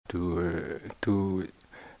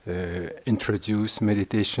introduce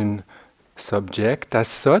meditation subject as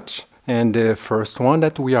such. And the first one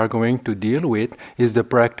that we are going to deal with is the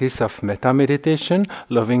practice of metta meditation,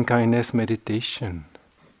 loving kindness meditation.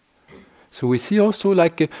 So we see also,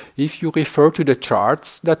 if you refer to the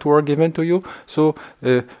charts that were given to you, so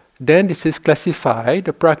then this is classified,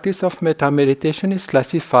 the practice of metta meditation is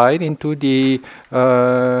classified into the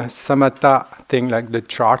samatha thing, like the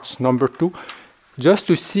charts number 2, just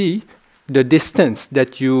to see the distance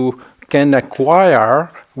that you can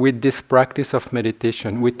acquire with this practice of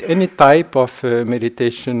meditation, with any type of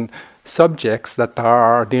meditation subjects that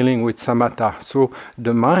are dealing with samatha. So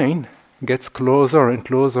the mind gets closer and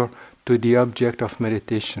closer to the object of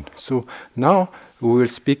meditation. So now we will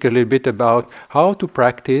speak a little bit about how to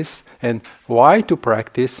practice and why to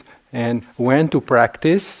practice and when to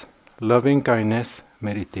practice loving kindness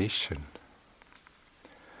meditation.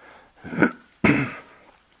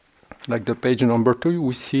 Like the page number 2,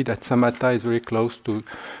 we see that samatha is very close to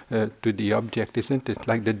the object, isn't it?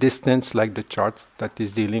 Like the distance, like the chart that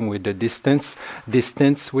is dealing with the distance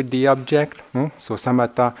with the object. So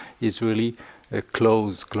samatha is really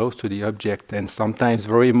close to the object, and sometimes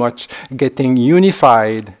very much getting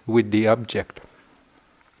unified with the object.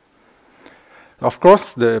 Of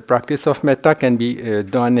course, the practice of metta can be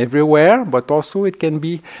done everywhere, but also it can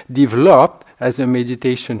be developed as a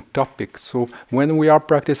meditation topic. So when we are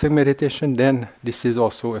practicing meditation, then this is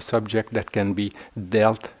also a subject that can be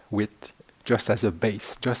dealt with just as a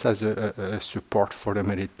base, just as a support for the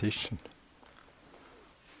meditation.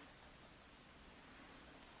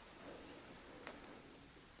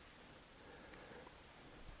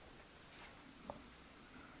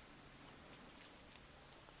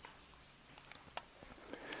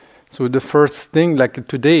 So the first thing, like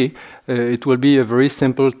today, it will be a very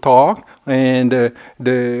simple talk, and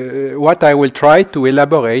what I will try to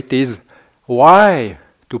elaborate is why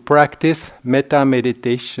to practice metta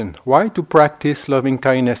meditation, why to practice loving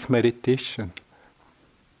kindness meditation.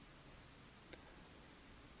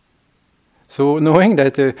 So knowing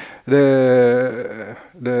that the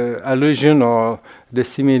allusion or the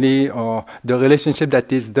simile or the relationship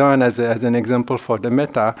that is done as an example for the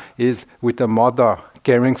metta is with a mother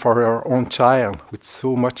caring for her own child with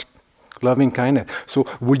so much loving kindness. So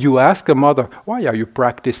would you ask a mother, why are you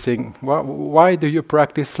practicing? Why do you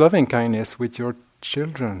practice loving kindness with your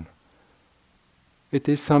children? It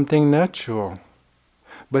is something natural.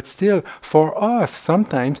 But still, for us,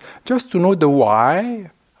 sometimes, just to know the why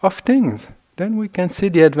of things, then we can see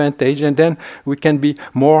the advantage, and then we can be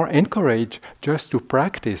more encouraged just to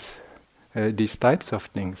practice these types of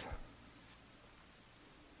things.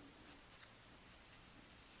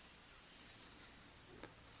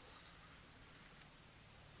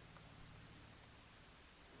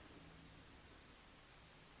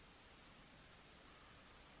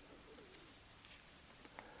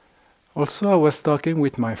 Also, I was talking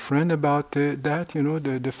with my friend about that,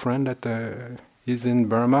 the friend that is in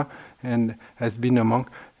Burma and has been a monk.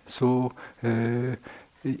 So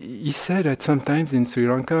he said that sometimes in Sri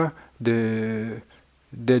Lanka, there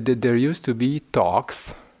used to be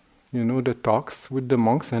talks, the talks with the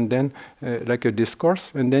monks, and then like a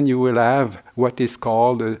discourse, and then you will have what is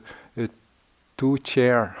called a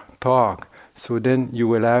two-chair talk. So then you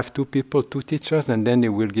will have two people, two teachers, and then they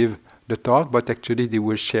will give the talk, but actually they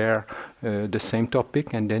will share the same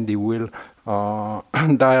topic, and then they will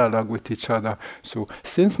dialogue with each other. So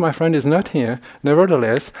since my friend is not here,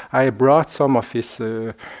 nevertheless, I brought some of his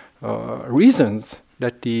reasons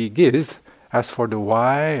that he gives as for the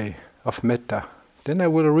why of metta. Then I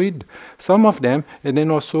will read some of them, and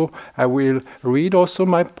then also I will read also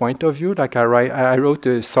my point of view. Like I wrote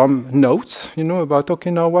some notes, about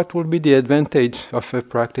now what will be the advantage of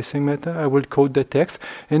practicing metta. I will quote the text,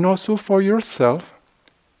 and also for yourself,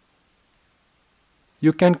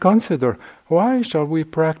 you can consider why shall we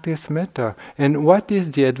practice metta, and what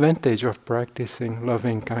is the advantage of practicing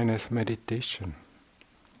loving kindness meditation.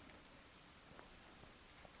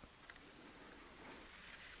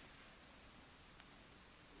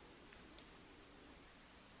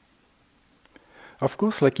 Of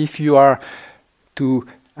course, like if you are to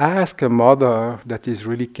ask a mother that is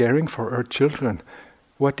really caring for her children,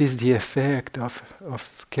 what is the effect of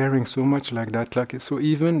caring so much like that? So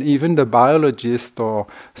even the biologists or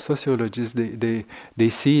sociologists, they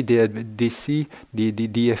see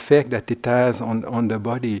the effect that it has on the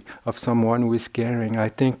body of someone who is caring. I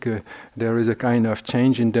think there is a kind of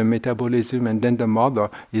change in the metabolism, and then the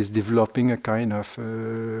mother is developing a kind of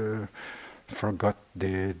forgot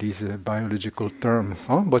these biological terms,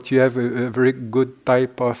 but you have a very good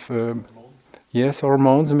type of yes,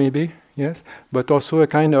 hormones maybe, yes, but also a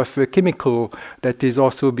kind of a chemical that is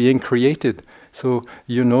also being created. So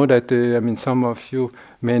you know that, some of you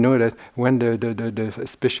may know that when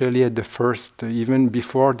especially at the first, even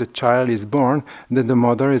before the child is born, then the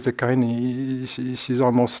mother is she's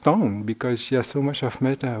almost stoned because she has so much of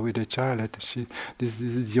metta with the child that this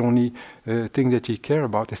is the only thing that she cares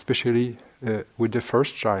about, especially with the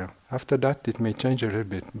first child. After that, it may change a little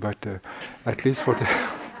bit, but at least for the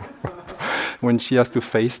when she has to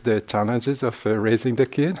face the challenges of raising the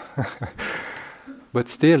kid. But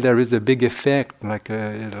still, there is a big effect, like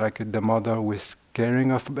the mother who is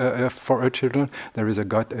caring for her children. There is a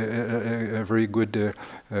very good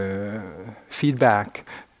feedback,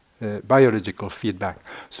 biological feedback.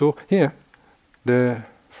 So here, the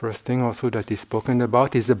first thing also that is spoken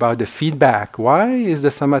about is about the feedback. Why is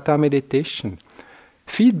the samatha meditation?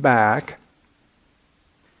 Feedback.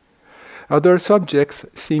 Other subjects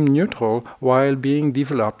seem neutral while being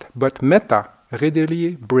developed, but metta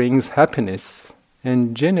readily brings happiness,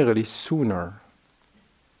 and generally sooner.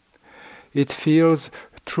 It feels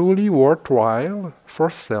truly worthwhile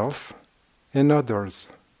for self and others.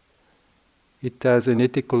 It has an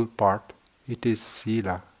ethical part. It is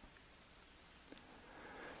sila.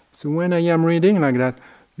 So when I am reading like that,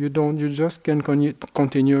 you just can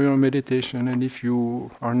continue your meditation, and if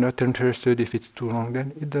you are not interested, if it's too long,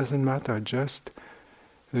 then it doesn't matter. Just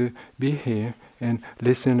be here and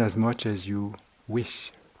listen as much as you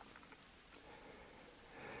wish.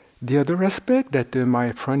 The other aspect that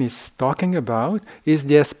my friend is talking about is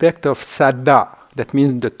the aspect of saddha, that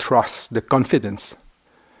means the trust, the confidence.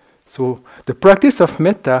 So the practice of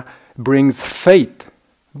metta brings faith,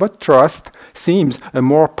 but trust seems a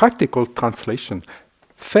more practical translation.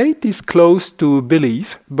 Faith is close to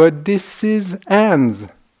belief, but this is hands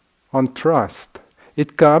on trust.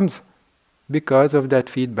 It comes because of that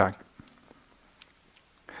feedback.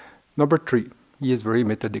 Number 3, he is very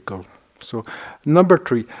methodical. So, number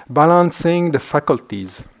 3, balancing the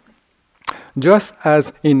faculties. Just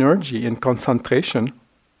as energy and concentration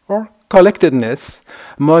or collectedness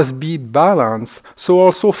must be balanced, so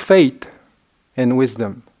also faith and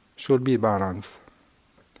wisdom should be balanced.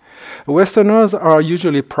 Westerners are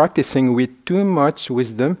usually practicing with too much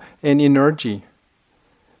wisdom and energy.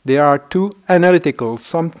 They are too analytical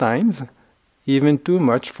sometimes, even too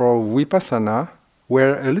much for vipassana,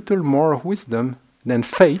 where a little more wisdom than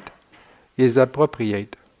faith is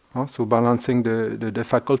appropriate. So balancing the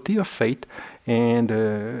faculty of faith and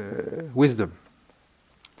wisdom.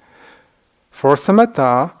 For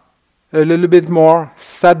samatha, a little bit more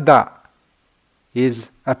saddha is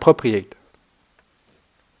appropriate.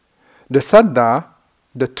 The saddha,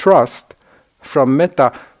 the trust from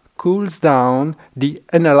metta, cools down the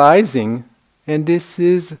analyzing, and this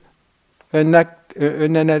is an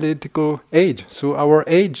analytical age. So our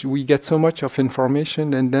age, we get so much of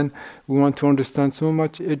information, and then we want to understand so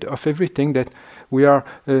much of everything that we are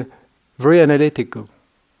very analytical.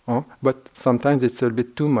 But sometimes it's a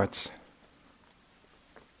bit too much.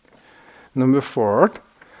 Number 4,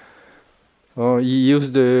 he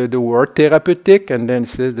used the word therapeutic, and then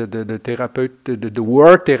says that the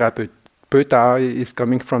word therapeuta is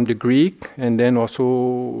coming from the Greek, and then also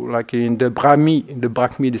like in the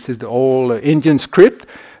Brahmi, this is the old Indian script.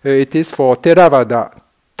 It is for Theravada,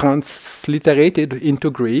 transliterated into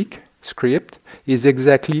Greek script, is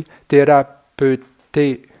exactly therapeute.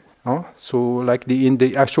 So like in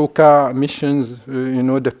the Ashoka missions,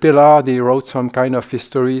 the pillar, they wrote some kind of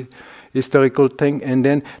historical thing, and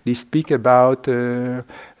then they speak about the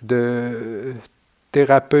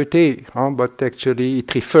therapeute, but actually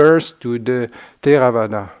it refers to the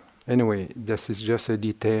Theravada. Anyway, this is just a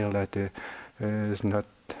detail that is not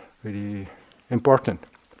really important.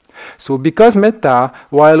 So because metta,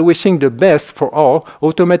 while wishing the best for all,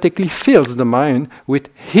 automatically fills the mind with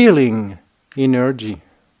healing energy.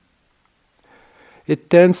 It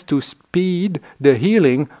tends to speed the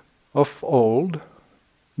healing of old,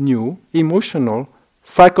 new, emotional,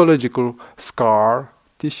 psychological scar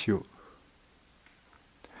tissue.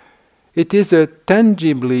 It is a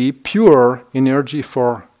tangibly pure energy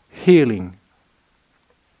for healing.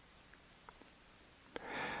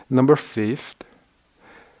 Number 5,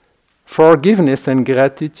 forgiveness and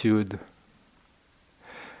gratitude.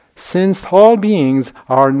 Since all beings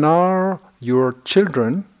are now your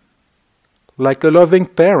children, like a loving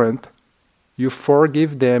parent, you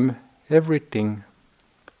forgive them everything.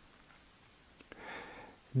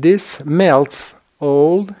 This melts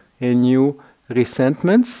old and new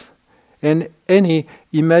resentments and any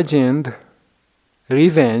imagined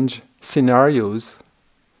revenge scenarios,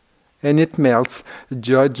 and it melts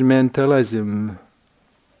judgmentalism.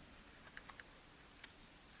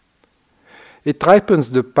 it ripens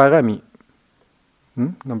the parami.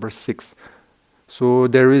 Number 6. So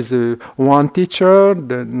there is one teacher,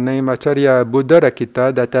 the name Acharya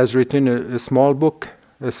Buddharakkhita, that has written a small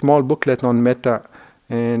booklet on Metta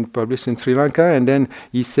and published in Sri Lanka. And then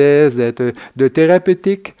he says that the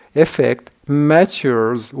therapeutic effect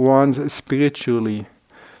matures one spiritually.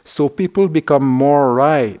 So people become more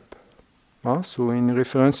ripe. So in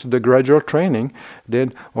reference to the gradual training,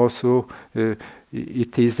 then also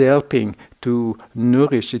it is helping to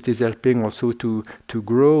nourish, it is helping also to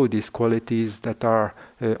grow these qualities that are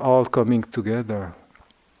all coming together.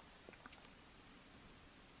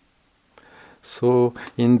 So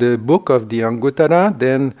in the book of the Anguttara,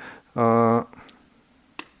 then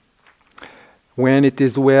when it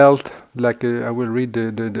is well, like I will read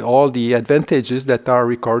all the advantages that are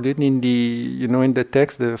recorded in the in the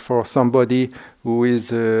text for somebody who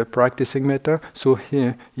is practicing metta. So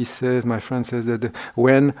here he says, my friend says that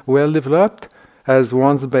when well developed as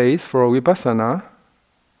one's base for vipassana,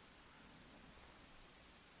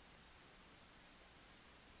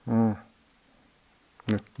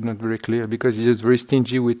 not very clear because he is very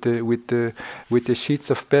stingy with the sheets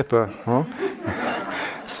of paper.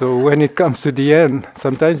 So when it comes to the end,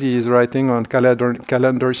 sometimes he is writing on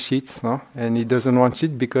calendar sheets, and he doesn't want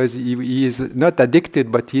sheets because he is not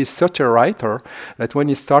addicted, but he is such a writer that when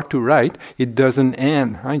he starts to write, it doesn't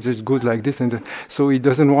end. It just goes like this, and so he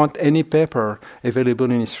doesn't want any paper available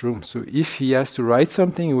in his room. So if he has to write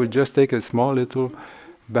something, he will just take a small little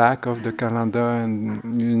back of the calendar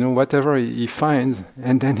and whatever he finds,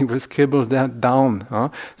 and then he will scribble that down.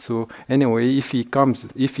 So anyway, if he comes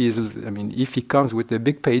with a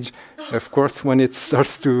big page, of course when it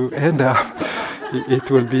starts to end up, it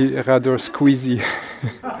will be rather squeezy.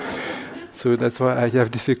 So that's why I have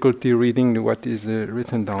difficulty reading what is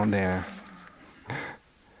written down there.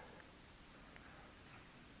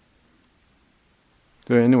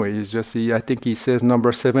 So anyway, it's just I think he says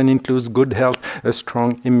number 7 includes good health, a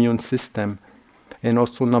strong immune system, and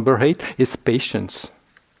also number 8 is patience.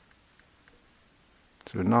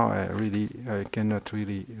 So now I cannot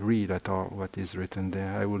really read at all what is written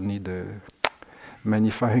there. I will need a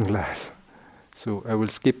magnifying glass, so I will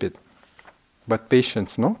skip it. But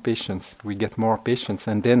patience, patience. We get more patience,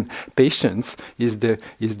 and then patience is the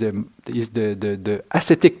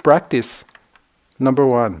ascetic practice number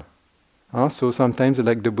 1. So sometimes,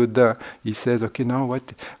 like the Buddha, he says, "Okay, now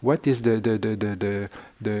what is the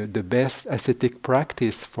best ascetic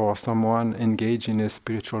practice for someone engaged in a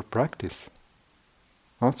spiritual practice?"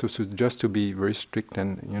 So just to be very strict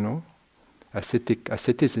and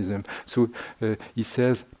asceticism. So he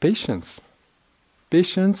says, patience.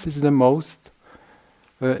 Patience is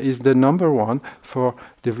is the number 1 for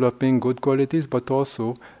developing good qualities, but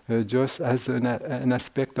also just as an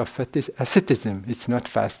aspect of asceticism. It's not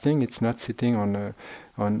fasting. It's not sitting on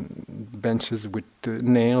benches with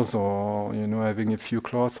nails or having a few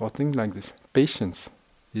cloths or things like this. Patience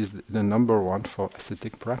is the number 1 for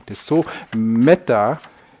ascetic practice. So metta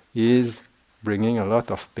is bringing a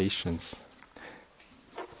lot of patience.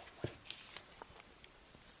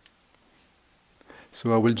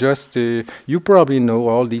 So I will just, you probably know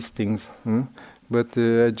all these things, but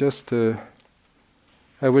I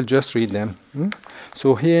will just read them.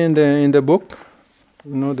 So here in the book,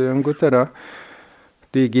 the Anguttara,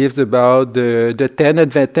 they gives about the 10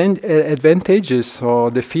 advantages or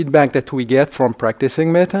the feedback that we get from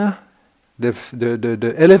practicing metta,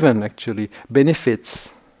 the 11 actually benefits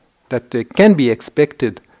that can be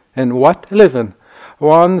expected. And what 11?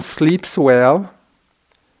 One sleeps well.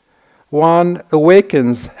 One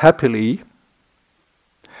awakens happily.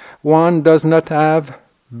 One does not have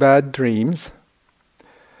bad dreams.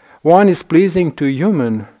 One is pleasing to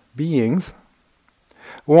human beings.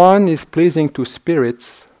 One is pleasing to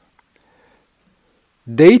spirits.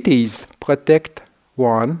 Deities protect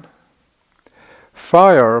one.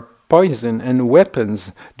 Fire, poison, and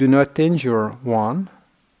weapons do not injure one.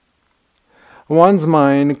 One's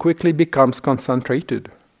mind quickly becomes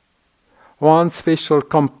concentrated. One's facial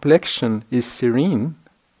complexion is serene.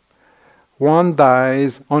 One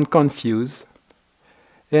dies unconfused.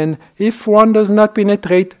 And if one does not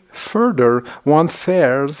penetrate further, one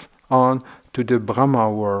fares on to the Brahma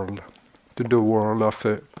world, to the world of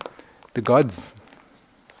the gods.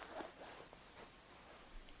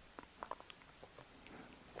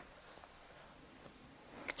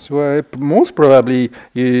 So most probably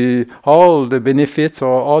all the benefits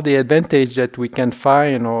or all the advantage that we can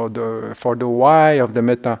find for the why of the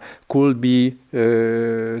metta could be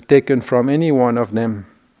taken from any one of them.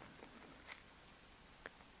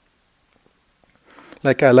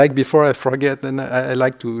 Like I like before I forget, and I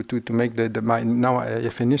like to make the mind. Now I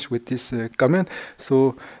finish with this comment.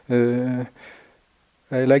 So I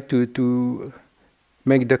like to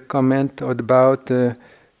make the comment about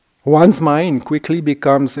one's mind quickly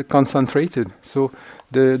becomes concentrated. So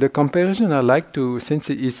the comparison I like to, since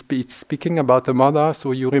it's speaking about a mother,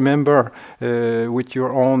 so you remember with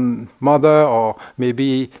your own mother, or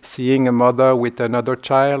maybe seeing a mother with another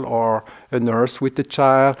child, or a nurse with a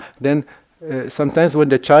child, then sometimes when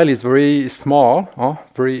the child is very small,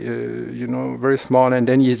 very small, and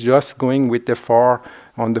then he's just going with the four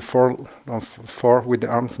with the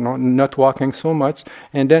arms, not walking so much,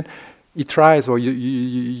 and then he tries, or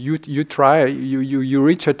you try, you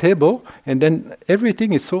reach a table, and then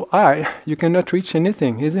everything is so high, you cannot reach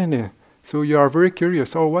anything, isn't it? So you are very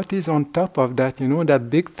curious. Oh, what is on top of that? That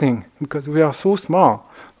big thing, because we are so small,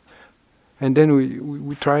 and then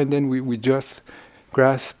we try, and then we just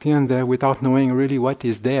grasp here and there without knowing really what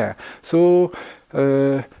is there. So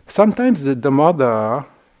sometimes the mother,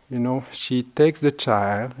 she takes the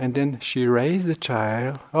child, and then she raises the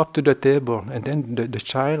child up to the table, and then the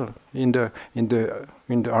child in the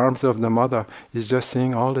arms of the mother is just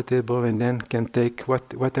seeing all the table, and then can take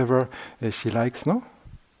whatever she likes. No.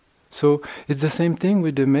 So it's the same thing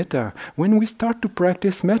with the metta. When we start to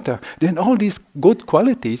practice metta, then all these good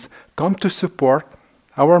qualities come to support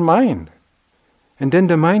our mind. And then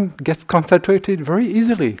the mind gets concentrated very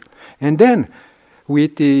easily. And then,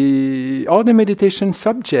 with all the meditation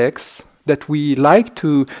subjects that we like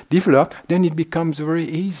to develop, then it becomes very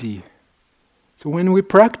easy. So when we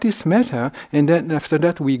practice metta, and then after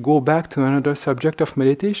that we go back to another subject of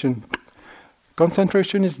meditation,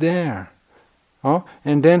 concentration is there.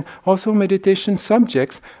 And then also meditation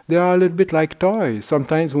subjects, they are a little bit like toys.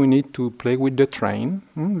 Sometimes we need to play with the train.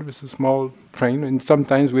 There's a small train, and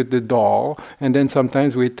sometimes with the doll, and then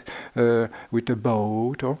sometimes with a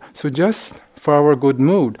boat. So just for our good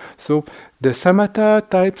mood. So the samatha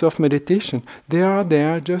types of meditation, they are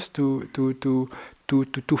there just to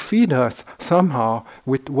feed us somehow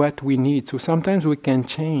with what we need. So sometimes we can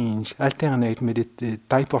alternate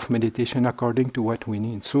type of meditation according to what we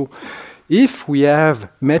need. So if we have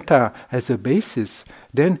metta as a basis,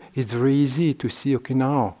 then it's very easy to see, okay,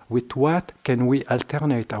 now, with what can we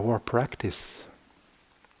alternate our practice?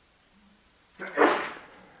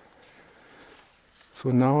 So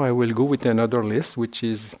now I will go with another list, which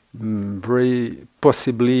is very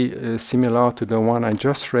possibly similar to the one I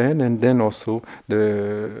just read, and then also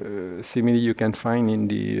the simile you can find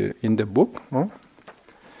in the book.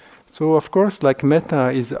 So of course, like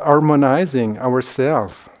metta is harmonizing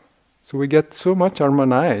ourselves. So we get so much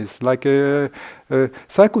harmonized. Like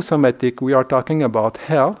psychosomatic, we are talking about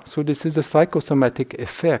health. So this is a psychosomatic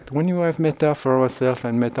effect. When you have metta for ourselves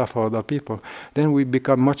and metta for other people, then we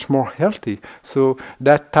become much more healthy. So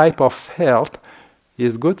that type of health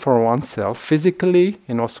is good for oneself physically,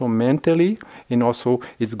 and also mentally, and also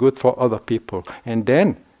it's good for other people. And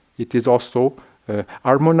then it is also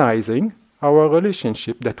harmonizing our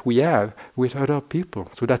relationship that we have with other people.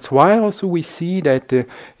 So that's why also we see that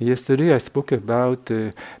yesterday I spoke about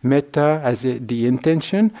metta as the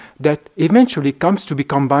intention that eventually comes to be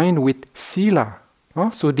combined with sila.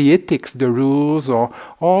 So the ethics, the rules, or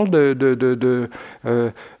all the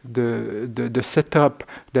setup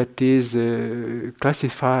that is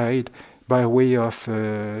classified by way of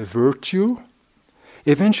virtue,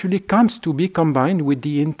 eventually comes to be combined with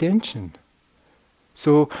the intention.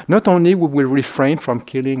 So not only we will refrain from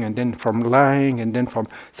killing, and then from lying, and then from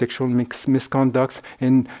sexual misconducts,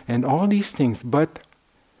 and all these things, but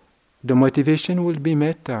the motivation will be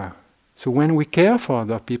metta. So when we care for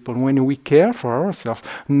other people, when we care for ourselves,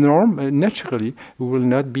 naturally we will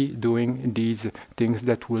not be doing these things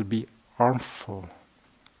that will be harmful.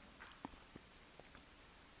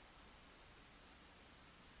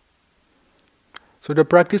 So the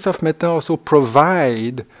practice of metta also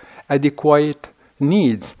provide adequate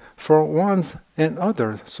needs for ones and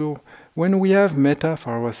others. So when we have metta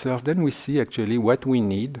for ourselves, then we see actually what we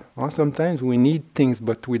need. Or sometimes we need things,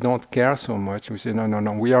 but we don't care so much. We say, no.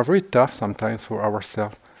 We are very tough sometimes for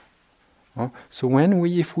ourselves. So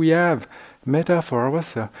if we have metta for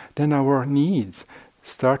ourselves, then our needs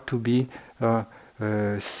start to be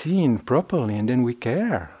seen properly, and then we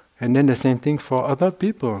care. And then the same thing for other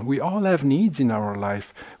people. We all have needs in our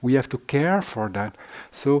life. We have to care for that.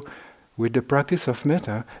 So with the practice of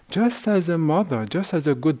metta, just as a mother, just as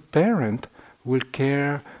a good parent will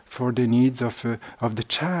care for the needs of the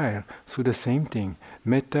child, so the same thing.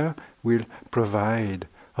 Metta will provide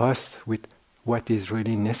us with what is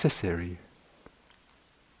really necessary.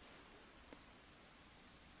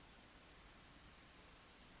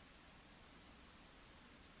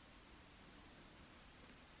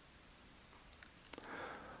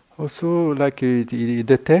 Also, like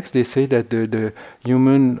the text, they say that the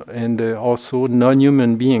human and also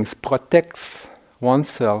non-human beings protects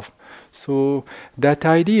oneself. So that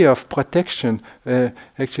idea of protection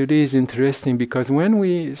actually is interesting, because when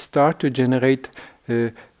we start to generate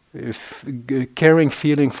caring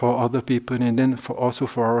feeling for other people and then also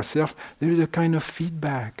for ourselves, there is a kind of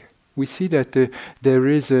feedback. We see that there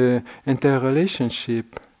is a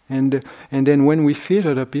interrelationship, and then when we feel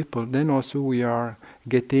other people, then also we are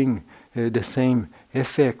getting the same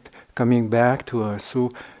effect coming back to us. So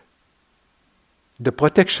the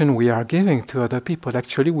protection we are giving to other people,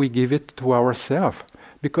 actually we give it to ourselves.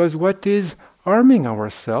 Because what is harming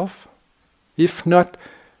ourselves, if not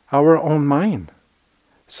our own mind?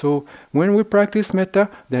 So when we practice metta,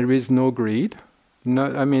 there is no greed.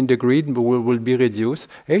 The greed will be reduced,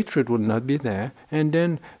 hatred will not be there, and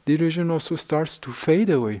then delusion also starts to fade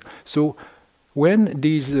away. So when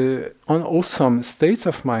these unwholesome states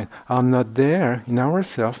of mind are not there in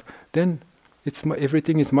ourselves, then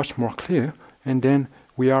everything is much more clear, and then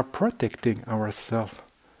we are protecting ourselves.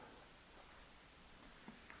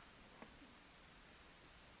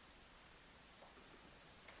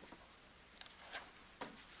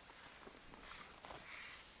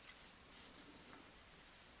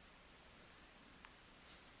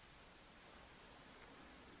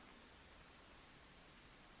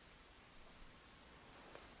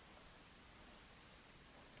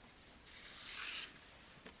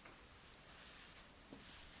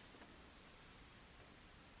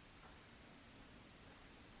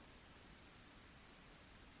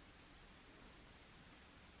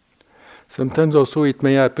 Sometimes also it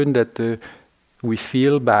may happen that we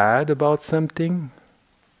feel bad about something.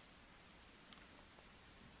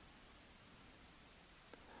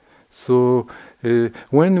 So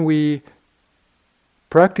when we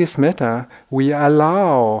practice metta, we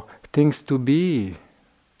allow things to be,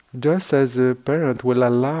 just as a parent will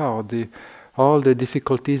allow all the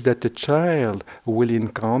difficulties that the child will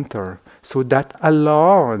encounter. So that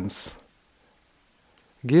allowance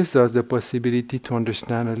gives us the possibility to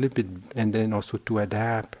understand a little bit and then also to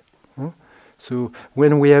adapt. So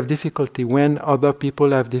when we have difficulty, when other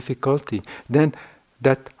people have difficulty, then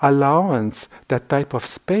that allowance, that type of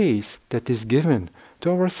space that is given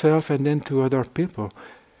to ourselves and then to other people,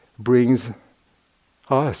 brings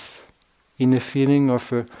us in a feeling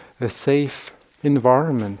of a safe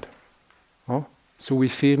environment. So we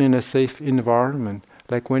feel in a safe environment.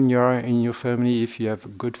 Like when you are in your family, if you have a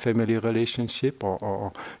good family relationship,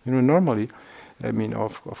 or normally,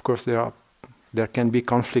 of course there can be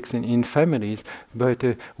conflicts in families, but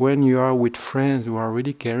when you are with friends who are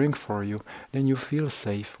really caring for you, then you feel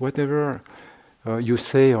safe. Whatever you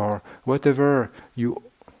say or whatever you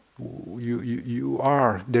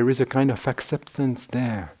are, there is a kind of acceptance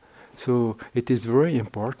there. So it is very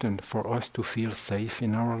important for us to feel safe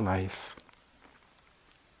in our life.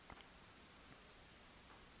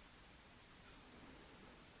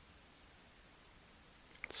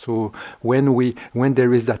 So when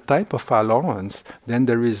there is that type of allowance, then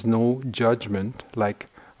there is no judgment like,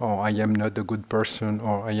 oh, I am not a good person,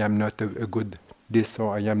 or I am not a good this,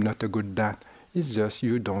 or I am not a good that. It's just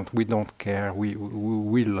we don't care. We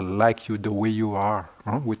like you the way you are,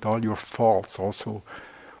 with all your faults also.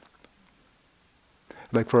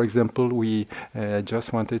 Like for example, we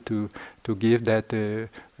just wanted to give that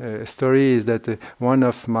story is that one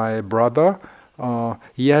of my brother,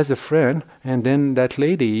 he has a friend, and then that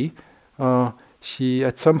lady, she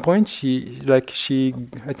at some point I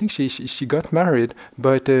think she got married,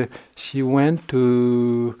 but she went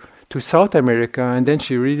to South America, and then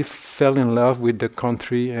she really fell in love with the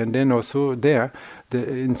country, and then also there,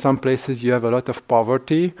 in some places you have a lot of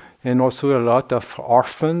poverty and also a lot of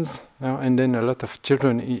orphans, and then a lot of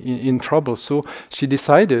children in trouble. So she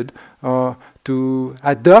decided to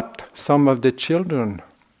adopt some of the children.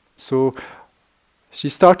 So she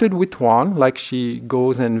started with one, like she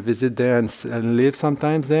goes and visit there and live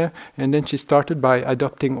sometimes there, and then she started by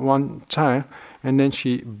adopting one child, and then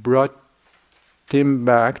she brought him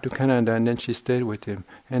back to Canada, and then she stayed with him.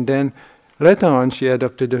 And then later on she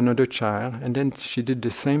adopted another child, and then she did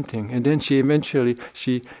the same thing. And then she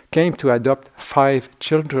came to adopt 5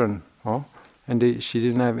 children. And she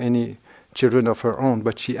didn't have any children of her own,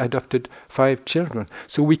 but she adopted 5 children.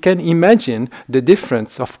 So we can imagine the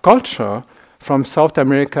difference of culture from South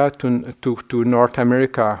America to North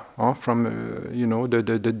America. From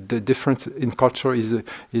the difference in culture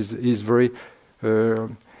is very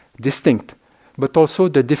distinct. but also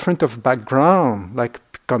the different of background, like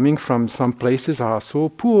coming from some places are so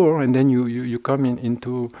poor, and then you come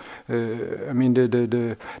into,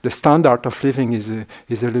 the standard of living is a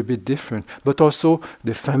little bit different, but also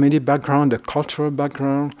the family background, the cultural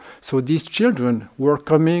background. So these children were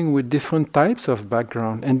coming with different types of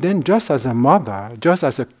background, and then just as a mother, just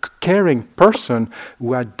as a caring person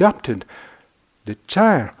who adopted the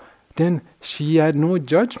child, then she had no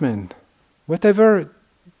judgment. Whatever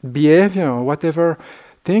behavior, whatever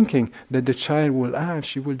thinking that the child will have,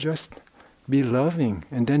 she will just be loving.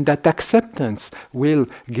 And then that acceptance will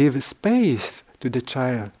give space to the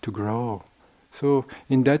child to grow. So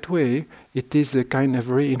in that way, it is a kind of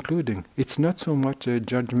very including. It's not so much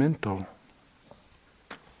judgmental.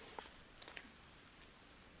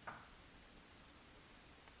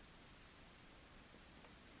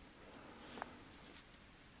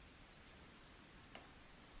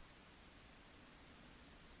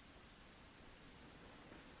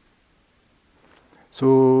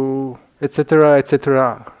 So, etc.,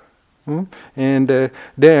 etc. And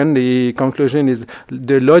then the conclusion is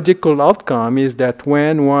the logical outcome is that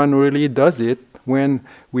when one really does it, when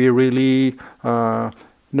we really know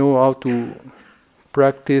how to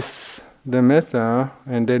practice the metta,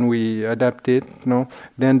 and then we adapt it,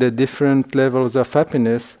 then the different levels of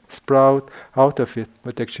happiness sprout out of it.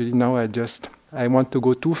 But actually now I want to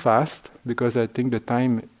go too fast because I think the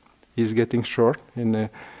time is getting short,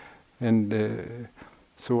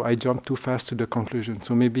 so I jump too fast to the conclusion.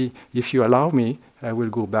 So maybe if you allow me, I will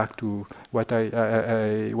go back to what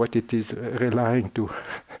what it is relying to.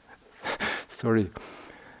 Sorry.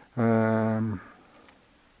 So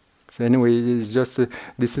anyway, it's just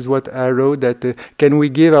this is what I wrote, that can we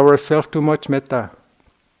give ourselves too much metta?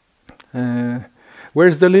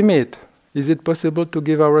 Where's the limit? Is it possible to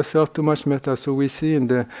give ourselves too much metta? So we see in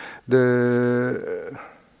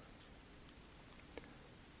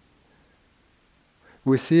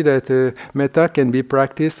we see that metta can be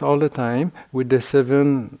practiced all the time with the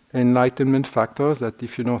 7 enlightenment factors. That,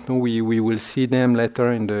 if you don't know, we will see them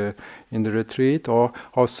later in the retreat, or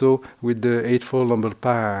also with the Eightfold Noble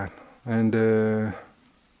Path, and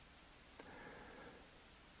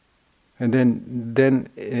then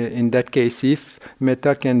in that case, if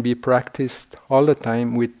metta can be practiced all the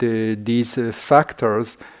time with these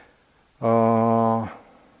factors.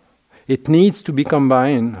 It needs to be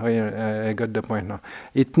combined. I got the point now.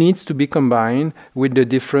 It needs to be combined with the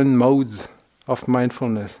different modes of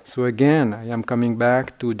mindfulness. So again, I am coming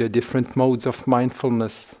back to the different modes of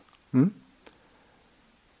mindfulness.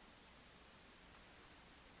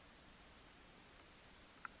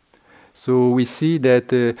 So we see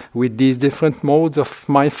that with these different modes of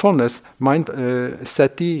mindfulness,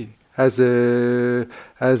 sati as a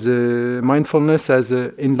mindfulness as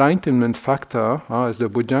an enlightenment factor, as the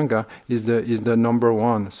bhujanga, is the number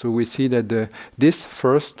one. So we see that this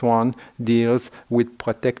first one deals with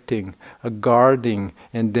protecting, guarding,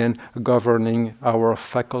 and then governing our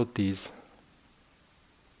faculties.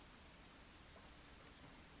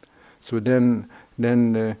 So then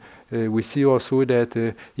we see also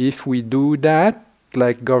that if we do that,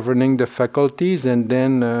 like governing the faculties, and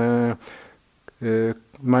then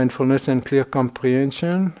mindfulness and clear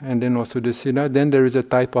comprehension, and then also the sila, then there is a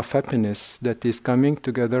type of happiness that is coming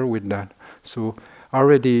together with that. So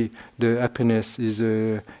already the happiness is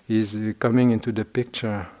coming into the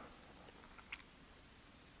picture.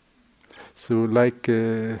 So like,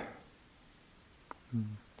 and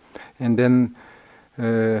then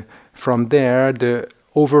from there the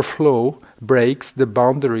overflow breaks the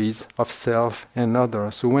boundaries of self and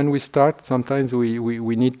other. So when we start, sometimes we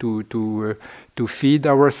need to feed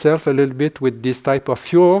ourselves a little bit with this type of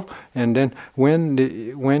fuel, and then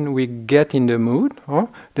when we get in the mood,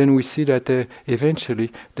 then we see that eventually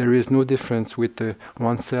there is no difference with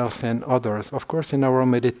oneself and others. Of course, in our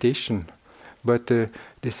meditation, but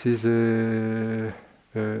this is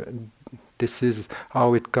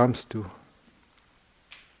how it comes to.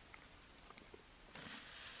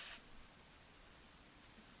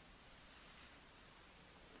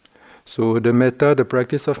 So the metta, the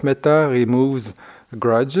practice of metta, removes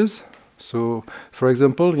grudges. So, for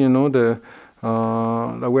example, it's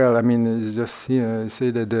just here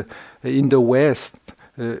say that in the West,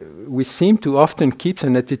 we seem to often keep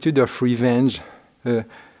an attitude of revenge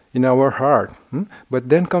in our heart. But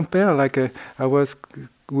then compare,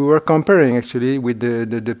 we were comparing actually with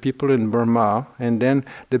the people in Burma, and then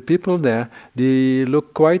the people there, they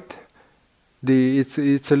look quite. It's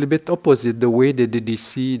a little bit opposite the way that they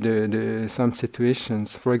see some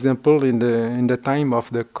situations. For example, in the time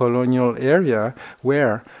of the colonial area,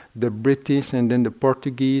 where the British and then the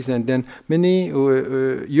Portuguese and then many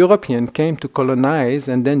European came to colonize,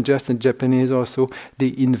 and then just the Japanese also,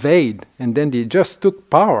 they invade and then they just took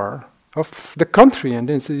power of the country, and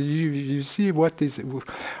then so you see what is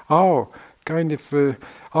how kind of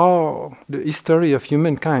how the history of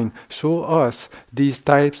humankind show us these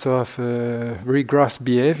types of very gross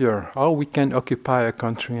behavior, how we can occupy a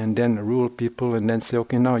country and then rule people and then say,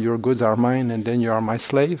 okay, now your goods are mine and then you are my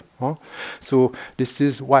slave. Huh? So this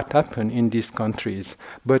is what happened in these countries.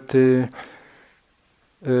 But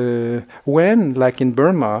when, like in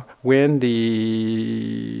Burma, when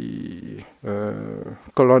the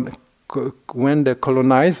when the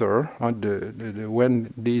colonizer, or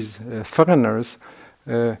when these foreigners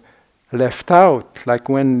left out, like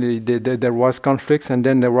when there was conflicts and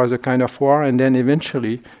then there was a kind of war, and then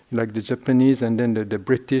eventually, like the Japanese and then the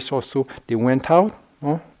British also, they went out.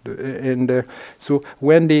 So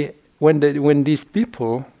when these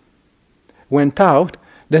people went out,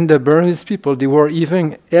 then the Burmese people, they were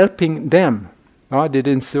even helping them. They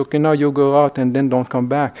didn't say, okay, now you go out and then don't come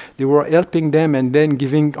back. They were helping them and then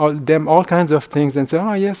giving them all kinds of things and say,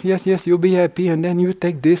 oh, yes, you'll be happy, and then you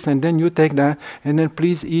take this and then you take that, and then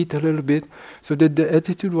please eat a little bit. So the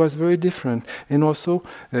attitude was very different. And also,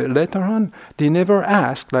 later on, they never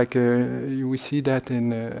asked, like we see that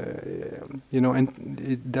in,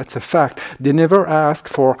 and that's a fact. They never asked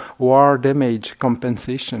for war damage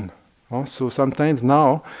compensation. So sometimes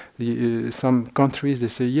now, some countries, they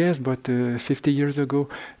say, yes, but 50 years ago,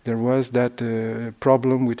 there was that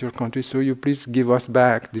problem with your country, so you please give us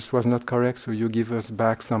back. This was not correct, so you give us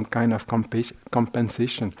back some kind of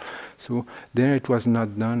compensation. So there it was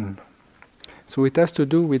not done. So it has to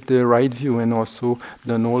do with the right view and also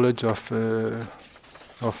the knowledge of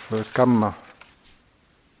karma.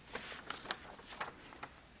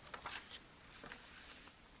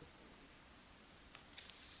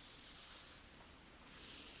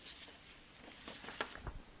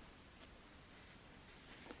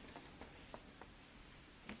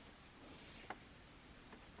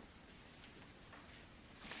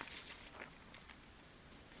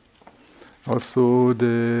 Also,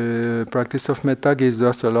 the practice of metta gives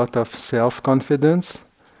us a lot of self-confidence,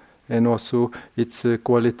 and also it's a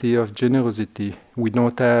quality of generosity. We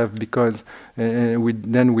don't have, because we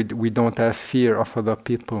don't have fear of other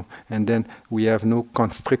people, and then we have no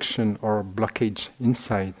constriction or blockage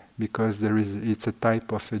inside, because it's a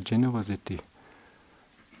type of generosity.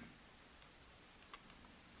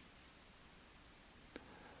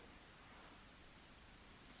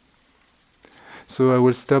 So I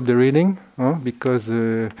will stop the reading, because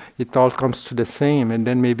it all comes to the same, and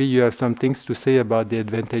then maybe you have some things to say about the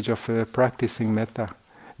advantage of practicing metta.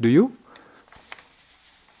 Do you?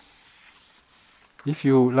 If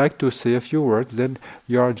you like to say a few words, then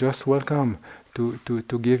you are just welcome to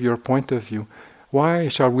give your point of view. Why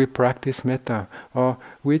shall we practice metta? Or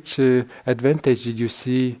which advantage did you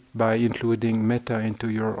see by including metta into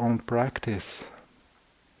your own practice?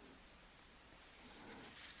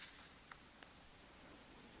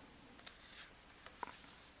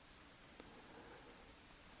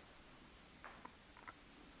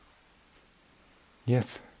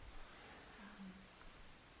 Yes.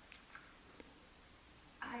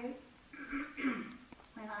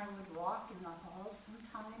 When I would walk in the halls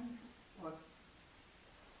sometimes, or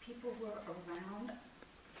people were around,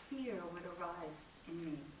 fear would arise in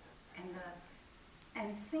me,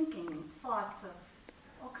 and thinking thoughts of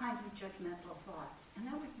all kinds of judgmental thoughts, and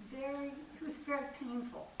that was very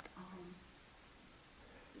painful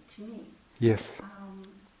to me. Yes.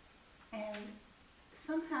 And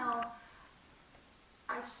somehow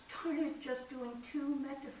I started just doing 2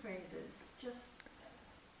 metta phrases, just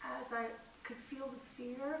as I could feel the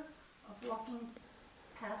fear of walking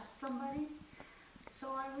past somebody. So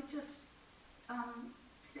I would just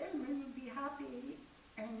say, may you be happy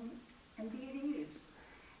and be at ease.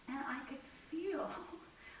 And I could feel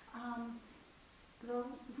the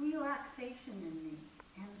relaxation in me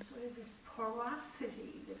and sort of this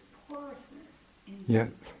porosity, this porousness in me.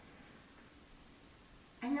 Yes.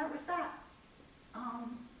 And that was that.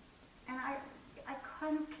 And I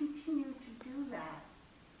kind of continue to do that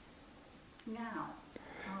now.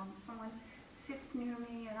 Someone sits near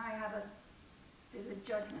me and there's a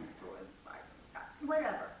judgment or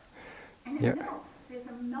whatever. And it melts. There's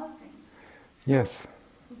a melting. So yes.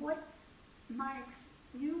 What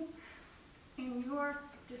you, in your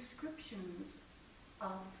descriptions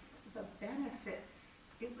of the benefits,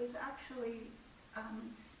 it was actually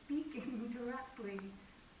speaking directly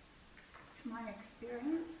to my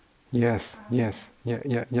experience. Yes, yeah.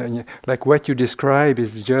 Like what you describe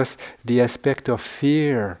is just the aspect of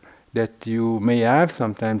fear that you may have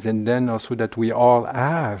sometimes, and then also that we all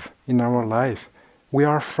have in our life. We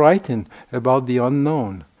are frightened about the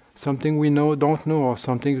unknown, something we don't know, or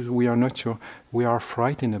something we are not sure. We are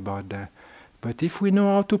frightened about that. But if we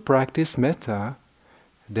know how to practice metta,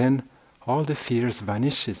 then all the fears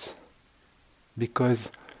vanishes, because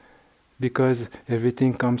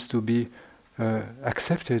everything comes to be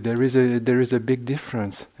accepted. There is a big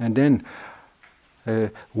difference. And then,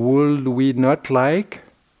 would we not like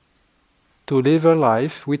to live a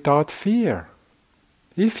life without fear?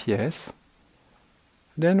 If yes,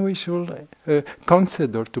 then we should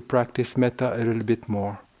consider to practice metta a little bit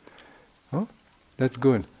more. Oh, that's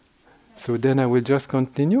good. So then I will just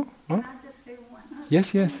continue. Can I just say one other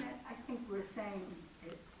Yes, thing yes. that I think we're saying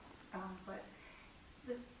it, but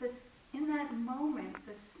in that moment,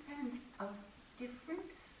 the sense of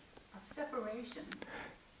difference, of separation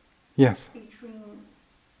Yes. between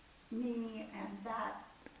me and that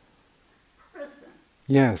person,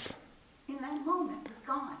 Yes. in that moment was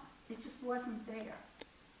gone. It just wasn't there.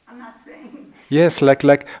 I'm not saying... Yes, like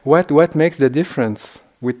what makes the difference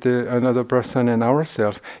with another person and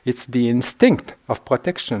ourselves? It's the instinct of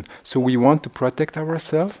protection. So we want to protect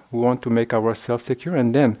ourselves, we want to make ourselves secure,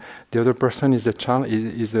 and then the other person is a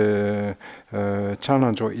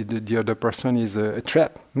challenge, or the other person is a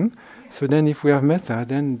threat. Yes. So then, if we have metta,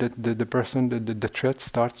 then the person, the threat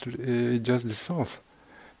starts to just dissolve,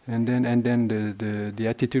 and then the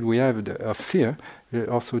attitude we have of fear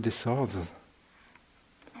also dissolves.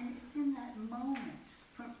 And it's in that moment,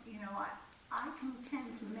 I can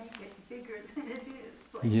tend to make it bigger than it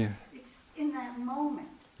is. Like, Yeah. it's in that moment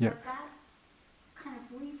Yeah. that kind of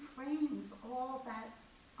reframes all that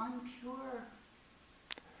unpure,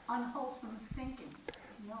 unwholesome thinking,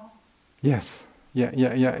 Yes. Yeah.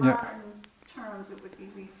 Modern terms, it would be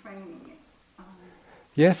reframing it.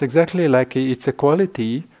 Yes, exactly. Like it's a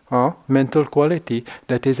quality, mental quality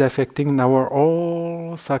that is affecting our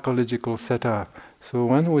whole psychological setup. So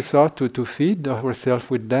when we start to feed ourselves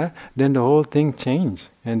with that, then the whole thing change,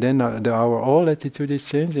 and then our whole attitude is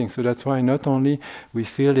changing. So that's why not only we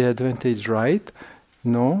feel the advantage, right?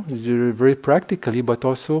 No, very practically, but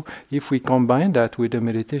also if we combine that with the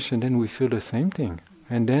meditation, then we feel the same thing,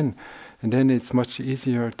 and then it's much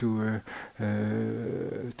easier to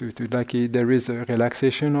like there is a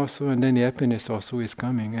relaxation also, and then the happiness also is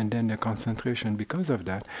coming, and then the concentration because of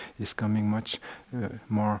that is coming much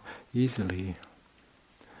more easily.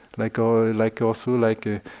 Like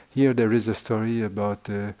here there is a story about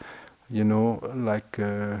that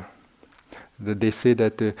they say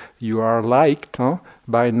that you are liked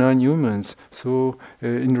by non-humans. So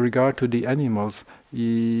in regard to the animals,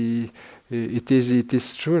 it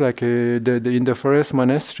is true. Like in the forest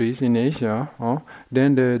monasteries in Asia,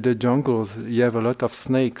 then the jungles, you have a lot of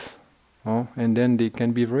snakes, and then they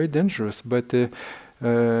can be very dangerous. But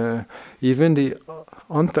even the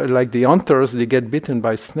hunters, they get bitten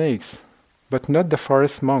by snakes, but not the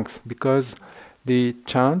forest monks, because they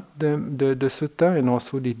chant the sutta, and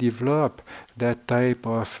also they develop that type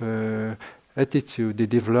of attitude. They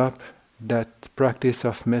develop that practice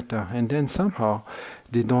of metta, and then somehow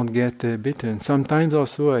they don't get bitten. Sometimes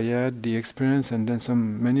also I had the experience, and then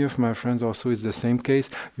many of my friends also is the same case.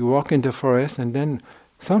 You walk in the forest, and then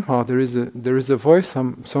somehow there is a voice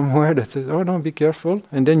somewhere that says, "Oh no, be careful!"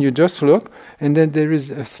 And then you just look, and then there is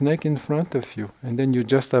a snake in front of you, and then you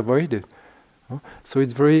just avoid it. So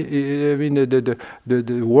it's very. I mean,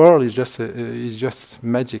 the world is just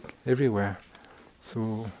magic everywhere.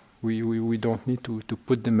 So we don't need to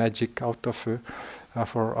put the magic out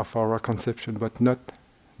of our conception, but not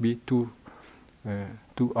be too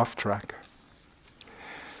off track.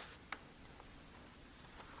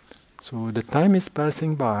 So the time is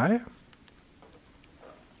passing by,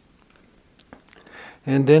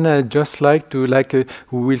 and then I'd just like to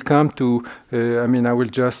we will come to. I will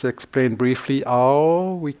just explain briefly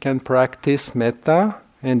how we can practice metta,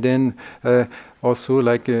 and then also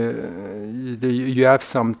you have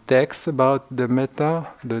some texts about the metta,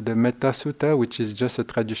 the Metta Sutta, which is just a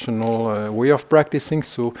traditional way of practicing.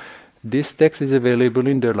 So this text is available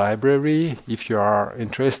in the library if you are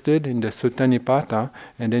interested in the Sutta Nipata,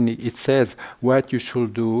 and then it says what you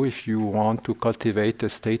should do if you want to cultivate a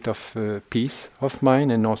state of peace of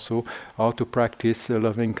mind, and also how to practice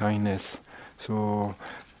loving kindness. So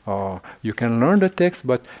you can learn the text,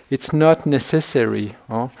 but it's not necessary.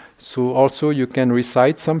 So also you can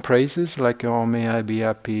recite some phrases like "Oh, may I be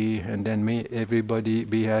happy," and then "May everybody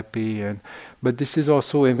be happy." But this is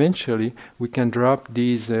also eventually we can drop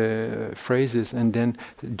these phrases and then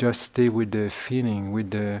just stay with the feeling,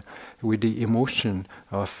 with the emotion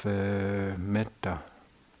of metta.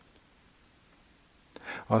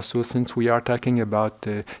 Also, since we are talking about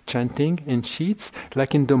chanting in sheets,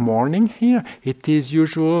 like in the morning here, it is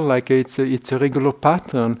usual, like it's a regular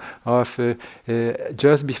pattern of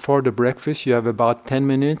just before the breakfast you have about 10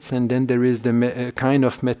 minutes, and then there is the kind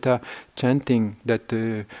of metta chanting that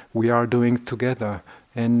we are doing together.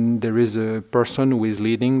 And there is a person who is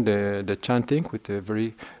leading the chanting with a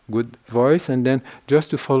very good voice, and then just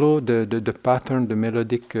to follow the pattern, the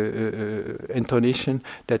melodic intonation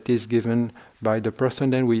that is given by the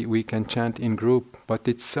person, then we can chant in group. But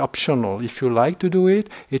it's optional. If you like to do it,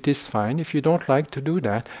 it is fine. If you don't like to do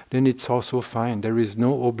that, then it's also fine. There is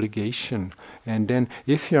no obligation. And then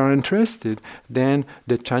if you are interested, then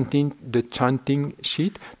the chanting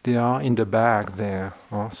sheet, they are in the bag there.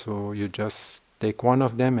 So you just take one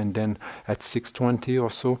of them, and then at 6:20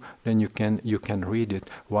 or so, then you can read it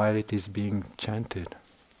while it is being chanted.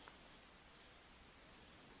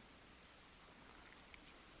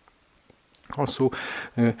 Also,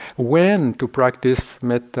 when to practice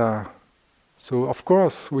metta. So of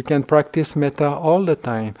course we can practice metta all the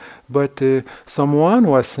time, but someone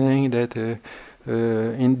was saying that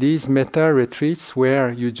in these metta retreats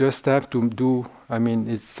where you just have to do,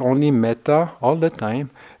 it's only metta all the time,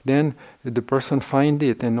 then the person find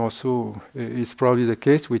it, and also it's probably the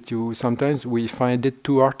case with you. Sometimes we find it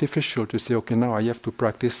too artificial to say, okay, now I have to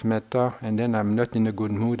practice metta, and then I'm not in a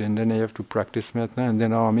good mood, and then I have to practice metta, and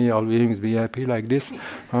then may all beings be happy like this.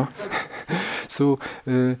 So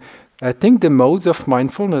I think the modes of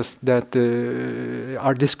mindfulness that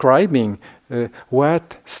are describing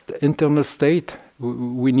what internal state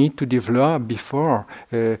we need to develop before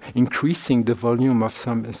increasing the volume of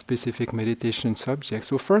some specific meditation subject.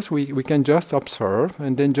 So first we can just observe,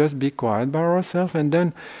 and then just be quiet by ourselves, and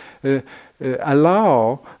then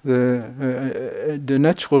allow the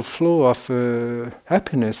natural flow of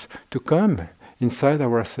happiness to come inside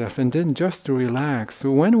ourselves, and then just to relax.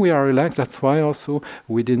 So when we are relaxed, that's why also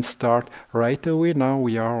we didn't start right away. Now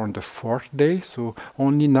we are on the 4th day, so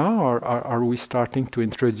only now are we starting to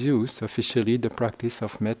introduce officially the practice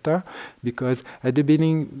of metta, because at the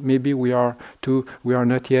beginning maybe we are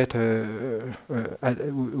not yet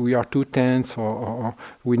we are too tense, or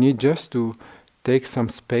we need just to take some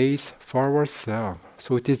space for ourselves.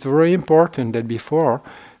 So it is very important that before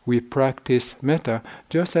we practice metta,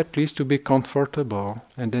 just at least to be comfortable,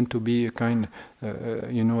 and then to be a kind,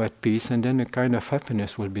 at peace, and then a kind of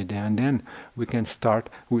happiness will be there, and then we can start.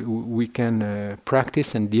 We can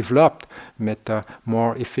practice and develop metta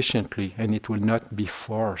more efficiently, and it will not be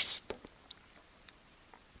forced.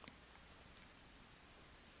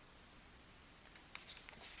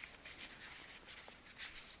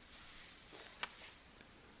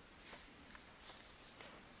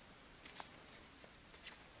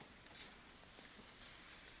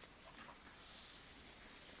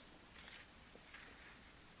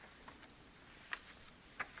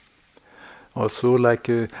 Also, like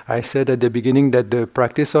I said at the beginning, that the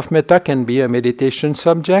practice of metta can be a meditation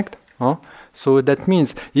subject. So that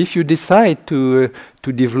means if you decide to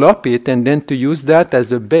develop it, and then to use that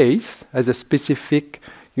as a base, as a specific,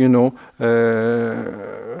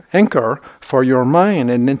 anchor for your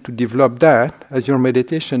mind, and then to develop that as your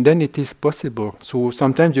meditation, then it is possible. So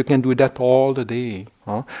sometimes you can do that all the day.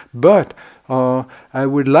 But I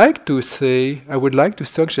would like to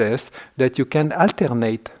suggest that you can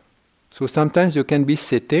alternate. So sometimes you can be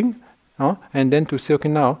sitting, and then to say, okay,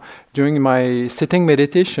 now during my sitting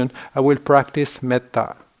meditation, I will practice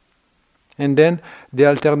metta. And then the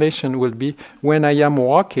alternation will be when I am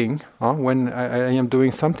walking, when I am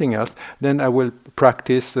doing something else, then I will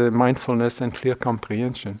practice mindfulness and clear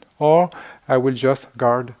comprehension. Or I will just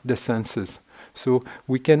guard the senses. So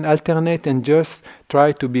we can alternate and just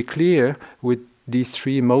try to be clear with these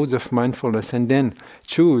 3 modes of mindfulness, and then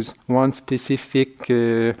choose one specific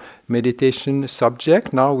meditation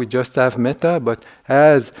subject. Now we just have metta, but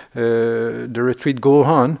as the retreat goes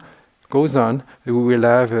on, we will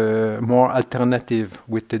have more alternative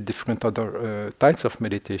with the different other types of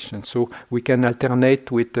meditation. So we can alternate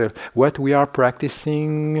with what we are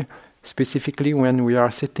practicing specifically when we are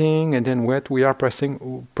sitting, and then what we are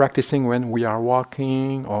practicing when we are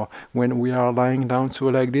walking, or when we are lying down. So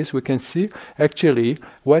like this we can see actually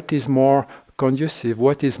what is more conducive,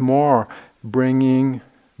 what is more bringing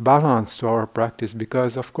balance to our practice.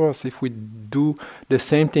 Because of course if we do the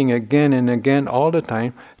same thing again and again all the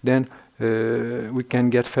time, then we can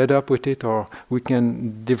get fed up with it, or we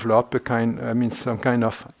can develop some kind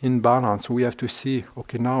of imbalance. We have to see,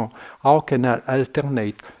 okay, now how can I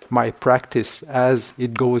alternate my practice as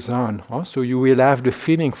it goes on? So you will have the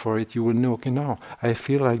feeling for it. You will know, okay, now I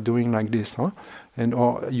feel like doing like this. and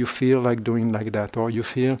or you feel like doing like that, or you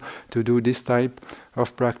feel to do this type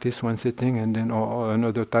of practice when sitting, and then or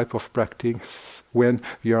another type of practice when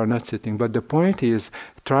you are not sitting. But the point is,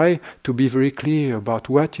 try to be very clear about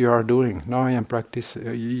what you are doing. Now I am practice.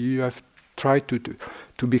 You have tried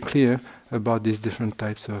to be clear about these different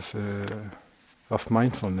types of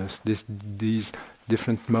mindfulness. These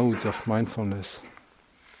different modes of mindfulness.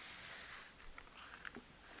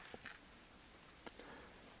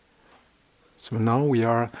 So now we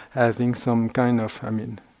are having some kind of,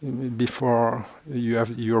 before you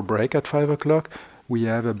have your break at 5 o'clock, we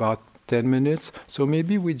have about 10 minutes. So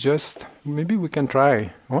maybe we can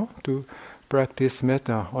try to practice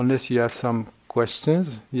metta, unless you have some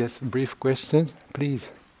questions. Yes, brief questions, please.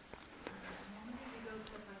 Maybe we go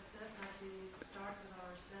step by step, like we start with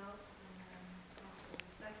ourselves and then talk to the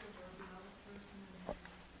respected or beloved person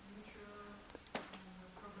and neutral or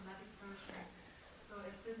problematic person. So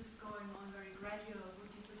if this is going on very gradual,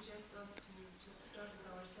 would you suggest us to just start with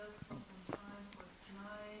ourselves for some time for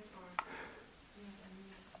tonight, or do you have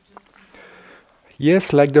any suggestions?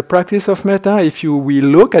 Yes, like the practice of metta, if we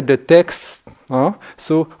look at the text,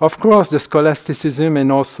 so of course the scholasticism and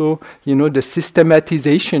also the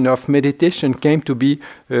systematization of meditation came to be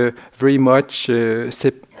very much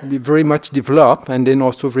developed, and then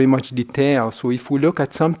also very much detailed. So if we look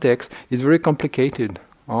at some texts, it's very complicated.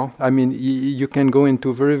 You can go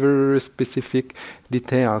into very, very specific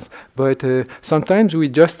details. But sometimes we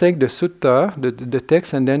just take the sutta, the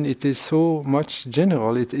text, and then it is so much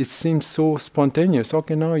general. It seems so spontaneous.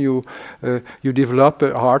 Okay, now you develop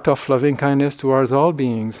a heart of loving kindness towards all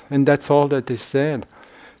beings, and that's all that is said.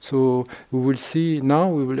 So we will see now.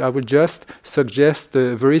 I will just suggest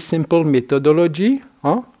a very simple methodology.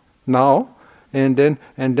 Now. And then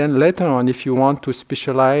later on, if you want to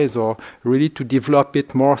specialize or really to develop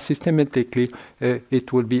it more systematically,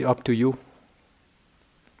 it will be up to you.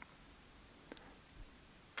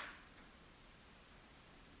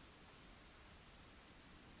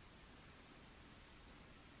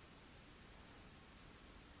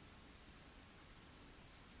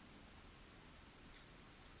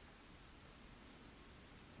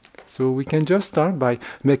 So we can just start by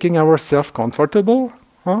making ourselves comfortable.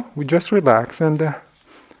 We just relax, and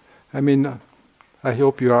I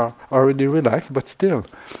hope you are already relaxed, but still,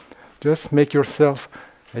 just make yourself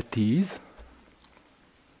at ease.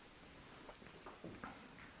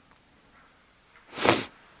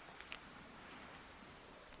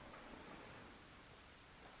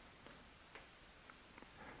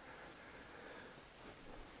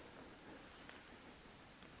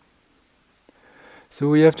 So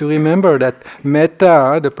we have to remember that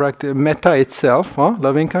metta, the practice, metta itself,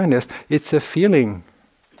 loving kindness, it's a feeling.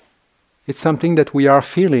 It's something that we are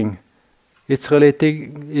feeling. It's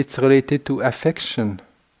related to affection.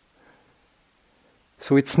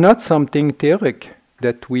 So it's not something theoric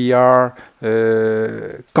that we are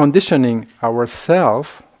conditioning ourselves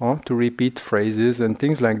to repeat phrases and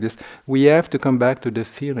things like this. We have to come back to the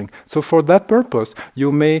feeling. So for that purpose,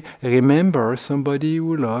 you may remember somebody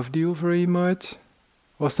who loved you very much.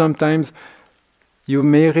 Or sometimes you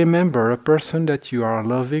may remember a person that you are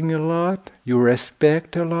loving a lot, you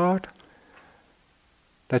respect a lot,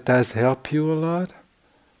 that has helped you a lot,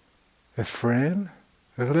 a friend,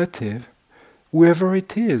 a relative, whoever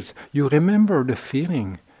it is. You remember the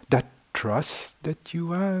feeling, that trust that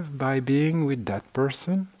you have by being with that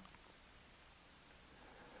person.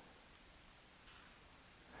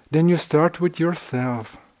 Then you start with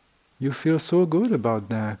yourself. You feel so good about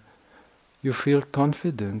that. You feel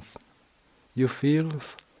confidence. You feel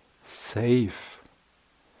safe.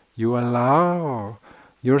 You allow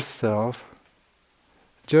yourself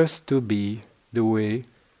just to be the way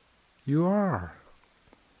you are.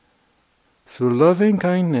 So loving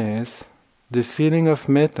kindness, the feeling of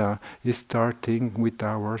metta, is starting with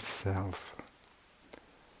ourselves.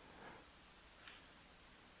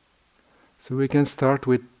 So we can start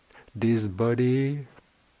with this body,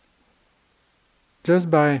 just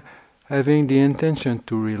by having the intention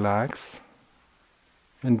to relax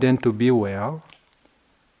and then to be well.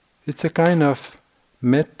 It's a kind of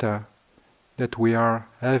metta that we are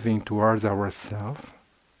having towards ourselves.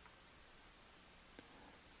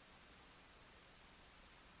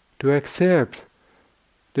 To accept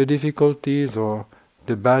the difficulties or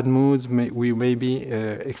the bad moods we may be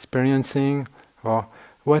experiencing, or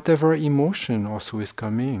whatever emotion also is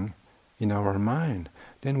coming in our mind,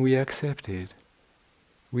 then we accept it.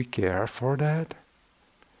 We care for that.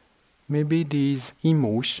 Maybe these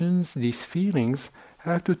emotions, these feelings,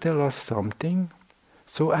 have to tell us something.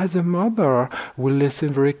 So as a mother will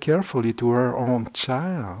listen very carefully to her own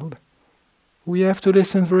child, We have to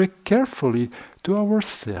listen very carefully to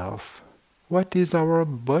ourselves. What is our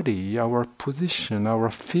body, our position,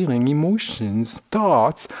 our feeling, emotions,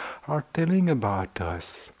 thoughts are telling about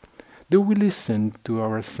us? Do we listen to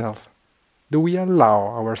ourselves? Do we allow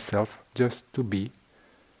ourselves just to be?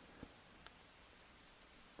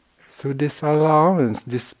 So this allowance,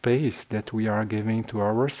 this space that we are giving to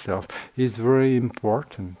ourselves is very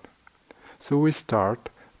important. So we start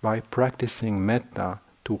by practicing metta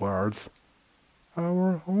towards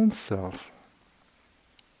our own self.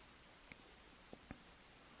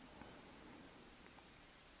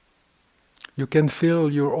 You can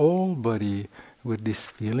fill your whole body with this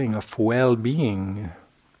feeling of well-being.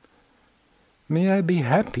 May I be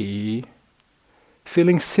happy,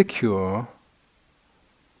 feeling secure,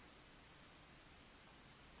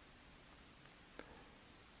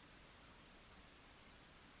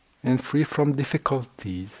 and free from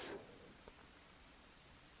difficulties.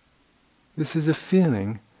 This is a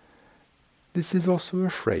feeling. This is also a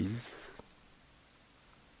phrase.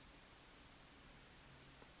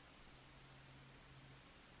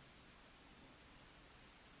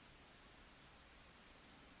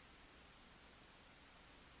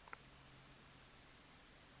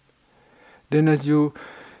 Then as you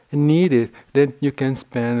need it, then you can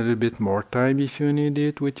spend a little bit more time if you need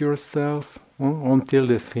it with yourself, until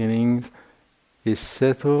the feelings is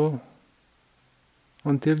settled,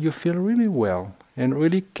 until you feel really well and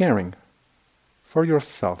really caring for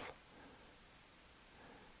yourself.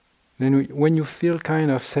 Then when you feel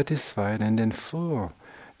kind of satisfied and then full,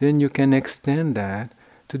 then you can extend that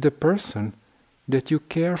to the person that you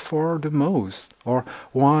care for the most, or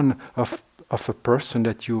one of a person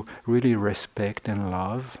that you really respect and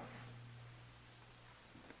love.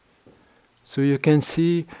 So you can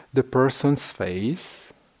see the person's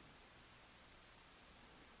face,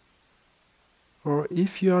 or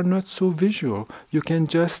if you are not so visual, you can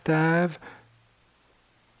just have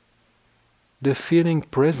the feeling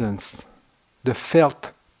presence, the felt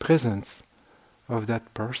presence of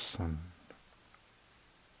that person.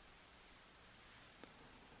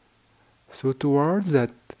 So towards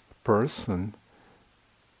that person,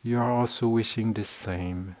 you are also wishing the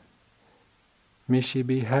same. May she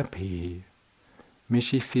be happy. May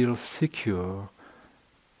she feel secure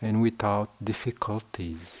and without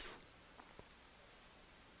difficulties.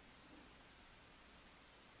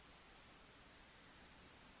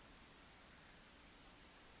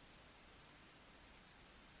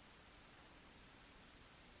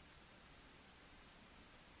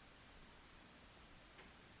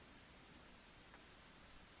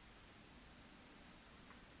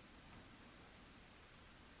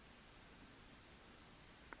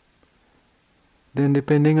 Then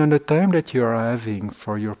depending on the time that you are having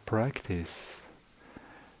for your practice,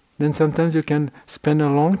 then sometimes you can spend a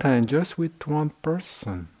long time just with one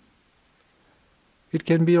person. It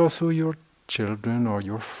can be also your children or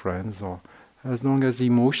your friends, or as long as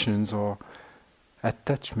emotions or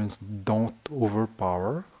attachments don't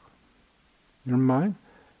overpower your mind,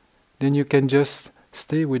 then you can just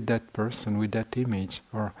stay with that person, with that image,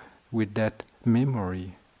 or with that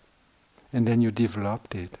memory, and then you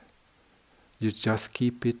developed it. You just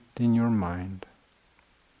keep it in your mind.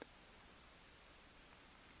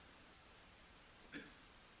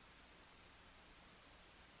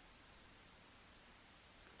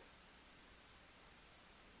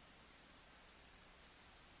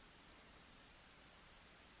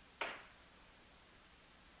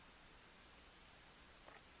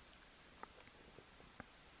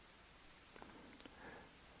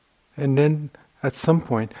 And then at some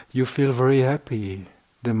point you feel very happy.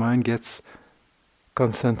 The mind gets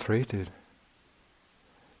concentrated.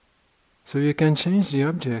 So you can change the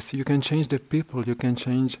objects, you can change the people, you can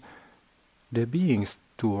change the beings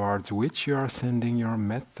towards which you are sending your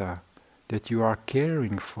metta, that you are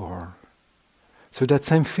caring for. So that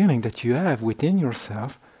same feeling that you have within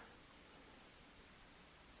yourself,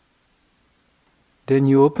 then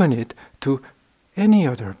you open it to any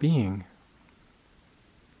other being.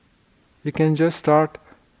 You can just start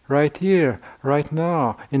right here, right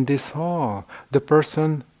now, in this hall, the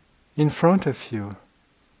person in front of you,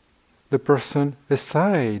 the person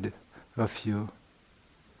aside of you,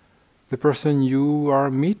 the person you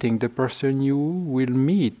are meeting, the person you will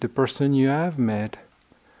meet, the person you have met,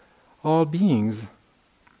 all beings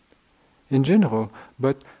in general,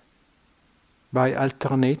 but by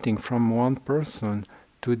alternating from one person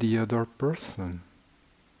to the other person.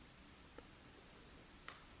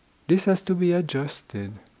 This has to be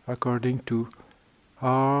adjusted according to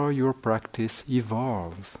how your practice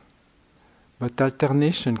evolves. But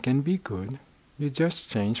alternation can be good. You just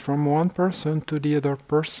change from one person to the other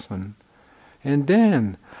person. And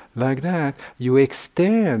then, like that, you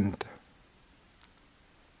extend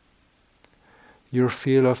your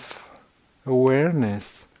field of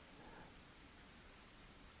awareness.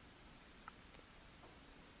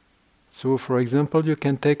 So, for example, you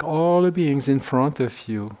can take all the beings in front of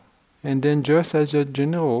you, and then just as a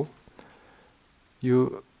general,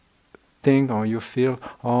 you think or you feel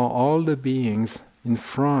all the beings in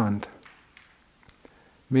front.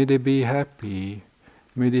 May they be happy,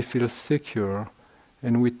 may they feel secure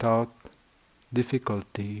and without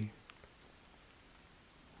difficulty.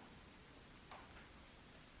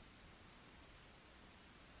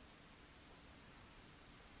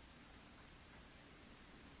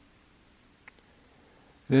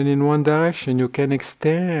 Then in one direction you can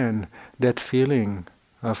extend that feeling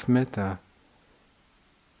of metta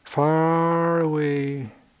far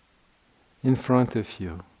away in front of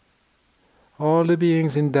you. All the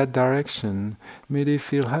beings in that direction, may they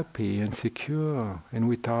feel happy and secure and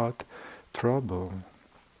without trouble.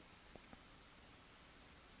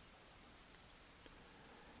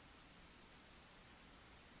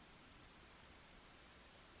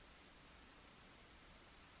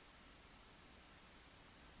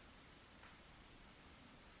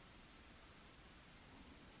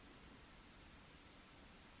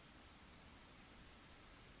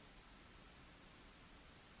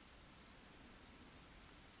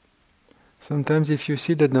 Sometimes if you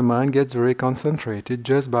see that the mind gets very concentrated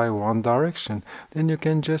just by one direction, then you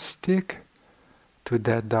can just stick to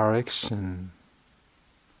that direction.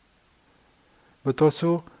 But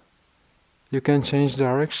also, you can change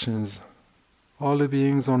directions. All the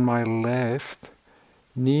beings on my left,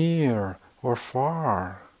 near or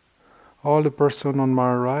far. All the person on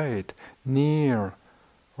my right, near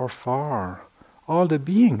or far. All the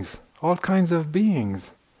beings, all kinds of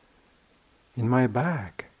beings in my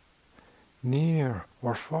back, near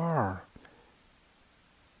or far.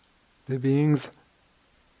 The beings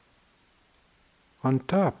on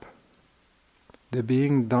top, the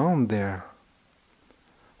being down there.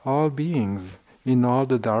 All beings in all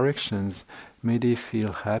the directions, may they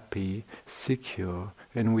feel happy, secure,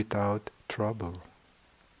 and without trouble.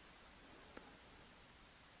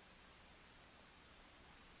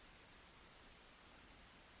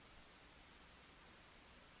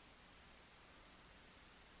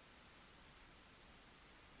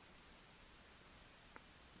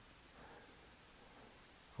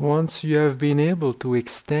 Once you have been able to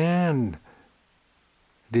extend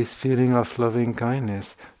this feeling of loving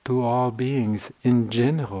kindness to all beings in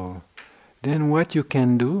general, then what you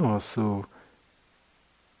can do also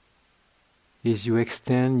is you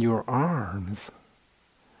extend your arms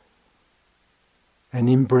and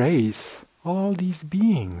embrace all these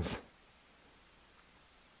beings.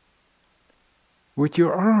 With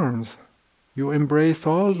your arms, you embrace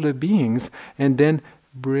all the beings and then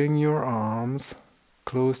bring your arms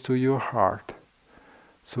close to your heart.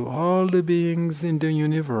 So all the beings in the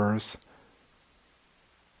universe,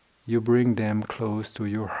 you bring them close to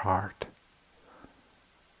your heart.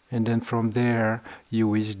 And then from there, you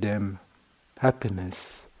wish them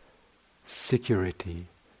happiness, security,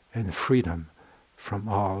 and freedom from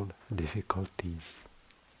all difficulties.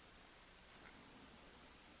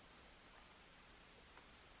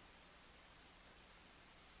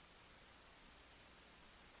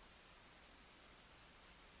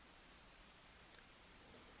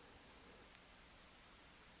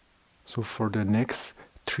 So for the next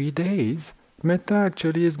 3 days, metta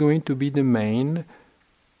actually is going to be the main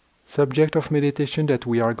subject of meditation that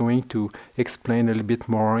we are going to explain a little bit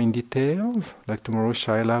more in details. Like tomorrow,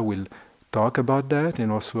 Shaila will talk about that,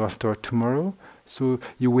 and also after tomorrow. So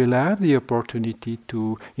you will have the opportunity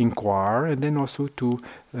to inquire and then also to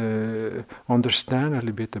understand a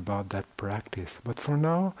little bit about that practice. But for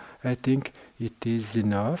now, I think it is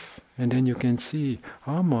enough, and then you can see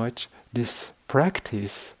how much this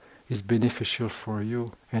practice is beneficial for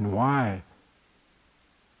you and why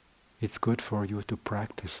it's good for you to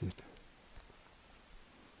practice it.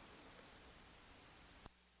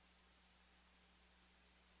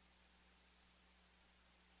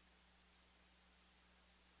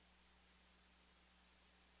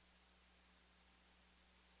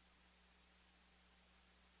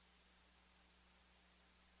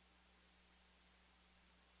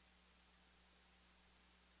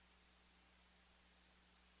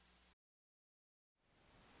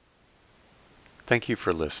 Thank you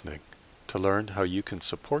for listening. To learn how you can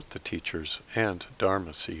support the teachers and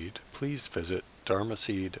Dharma Seed, please visit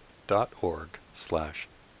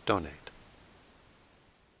dharmaseed.org/donate.